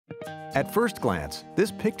At first glance,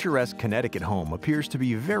 this picturesque Connecticut home appears to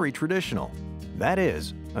be very traditional. That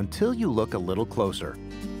is, until you look a little closer.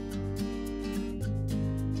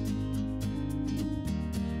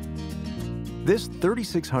 This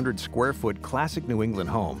 3,600 square foot classic New England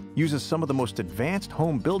home uses some of the most advanced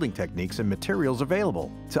home building techniques and materials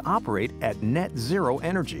available to operate at net zero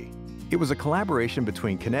energy. It was a collaboration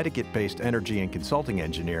between Connecticut-based energy and consulting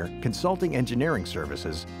engineer, Consulting Engineering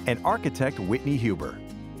Services, and architect Whitney Huber.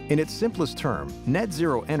 In its simplest term, net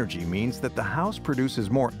zero energy means that the house produces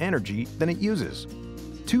more energy than it uses.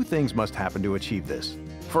 Two things must happen to achieve this.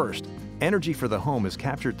 First, energy for the home is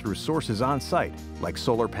captured through sources on site, like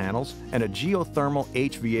solar panels and a geothermal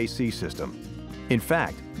HVAC system. In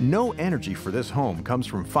fact, no energy for this home comes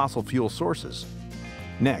from fossil fuel sources.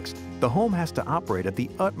 Next, the home has to operate at the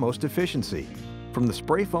utmost efficiency. From the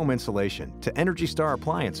spray foam insulation to Energy Star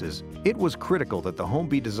appliances, it was critical that the home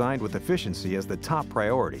be designed with efficiency as the top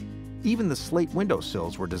priority. Even the slate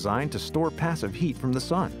windowsills were designed to store passive heat from the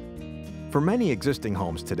sun. For many existing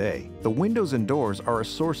homes today, the windows and doors are a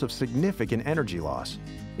source of significant energy loss.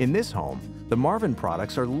 In this home, the Marvin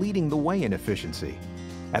products are leading the way in efficiency.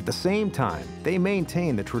 At the same time, they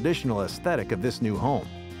maintain the traditional aesthetic of this new home.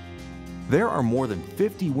 There are more than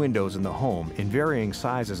 50 windows in the home in varying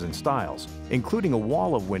sizes and styles, including a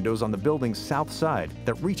wall of windows on the building's south side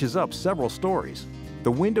that reaches up several stories.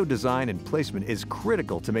 The window design and placement is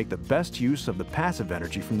critical to make the best use of the passive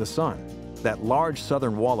energy from the sun. That large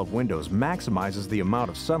southern wall of windows maximizes the amount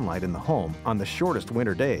of sunlight in the home on the shortest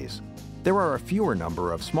winter days. There are a fewer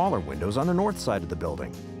number of smaller windows on the north side of the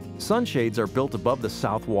building. Sunshades are built above the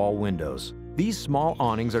south wall windows. These small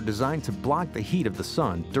awnings are designed to block the heat of the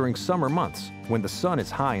sun during summer months when the sun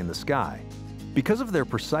is high in the sky. Because of their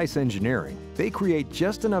precise engineering, they create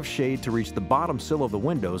just enough shade to reach the bottom sill of the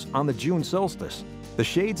windows on the June solstice. The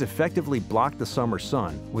shades effectively block the summer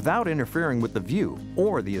sun without interfering with the view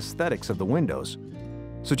or the aesthetics of the windows.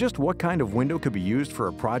 So just what kind of window could be used for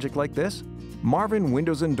a project like this? Marvin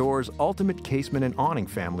Windows & Doors' ultimate casement and awning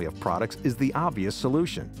family of products is the obvious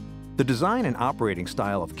solution. The design and operating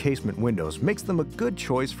style of casement windows makes them a good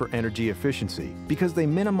choice for energy efficiency because they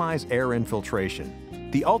minimize air infiltration.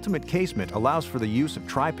 The ultimate casement allows for the use of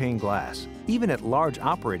tri-pane glass, even at large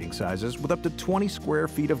operating sizes with up to 20 square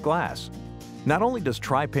feet of glass. Not only does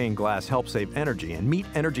tri-pane glass help save energy and meet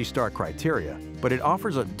Energy Star criteria, but it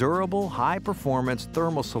offers a durable, high-performance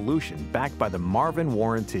thermal solution backed by the Marvin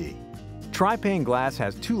warranty. Tri-pane glass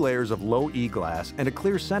has 2 layers of low E glass and a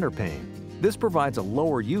clear center pane. This provides a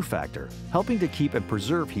lower U factor, helping to keep and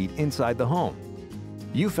preserve heat inside the home.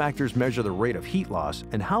 U factors measure the rate of heat loss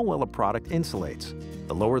and how well a product insulates.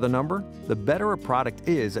 The lower the number, the better a product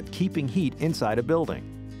is at keeping heat inside a building.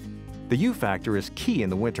 The U factor is key in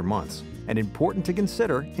the winter months and important to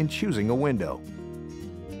consider in choosing a window.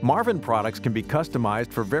 Marvin products can be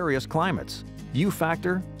customized for various climates. U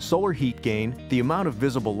factor, solar heat gain, the amount of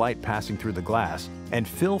visible light passing through the glass, and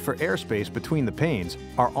fill for airspace between the panes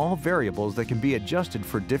are all variables that can be adjusted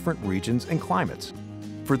for different regions and climates.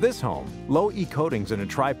 For this home, low E coatings in a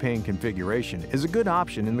tri-pane configuration is a good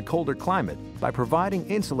option in the colder climate by providing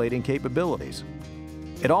insulating capabilities.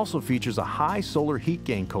 It also features a high solar heat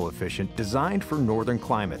gain coefficient designed for northern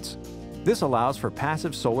climates. This allows for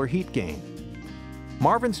passive solar heat gain.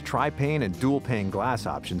 Marvin's tri-pane and dual-pane glass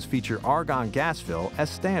options feature argon gas fill as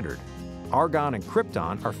standard. Argon and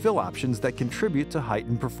krypton are fill options that contribute to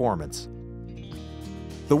heightened performance.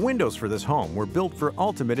 The windows for this home were built for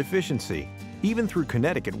ultimate efficiency, even through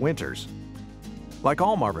Connecticut winters. Like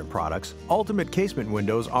all Marvin products, Ultimate Casement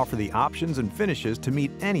Windows offer the options and finishes to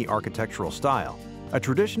meet any architectural style. A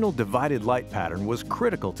traditional divided light pattern was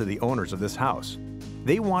critical to the owners of this house.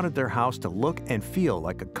 They wanted their house to look and feel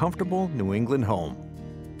like a comfortable New England home.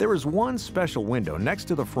 There is one special window next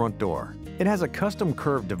to the front door. It has a custom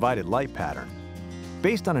curved divided light pattern.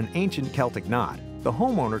 Based on an ancient Celtic knot, the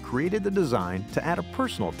homeowner created the design to add a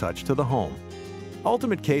personal touch to the home.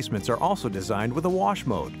 Ultimate casements are also designed with a wash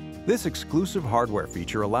mode. This exclusive hardware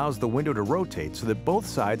feature allows the window to rotate so that both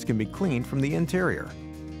sides can be cleaned from the interior.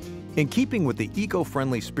 In keeping with the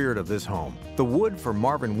eco-friendly spirit of this home, the wood for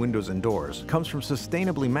Marvin Windows & Doors comes from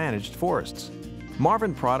sustainably managed forests.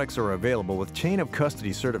 Marvin products are available with Chain of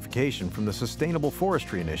Custody certification from the Sustainable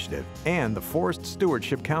Forestry Initiative and the Forest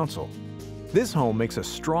Stewardship Council. This home makes a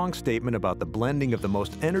strong statement about the blending of the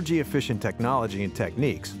most energy-efficient technology and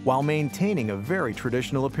techniques while maintaining a very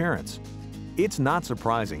traditional appearance. It's not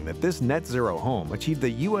surprising that this net zero home achieved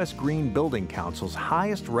the U.S. Green Building Council's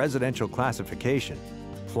highest residential classification,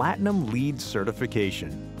 Platinum LEED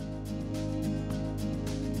certification.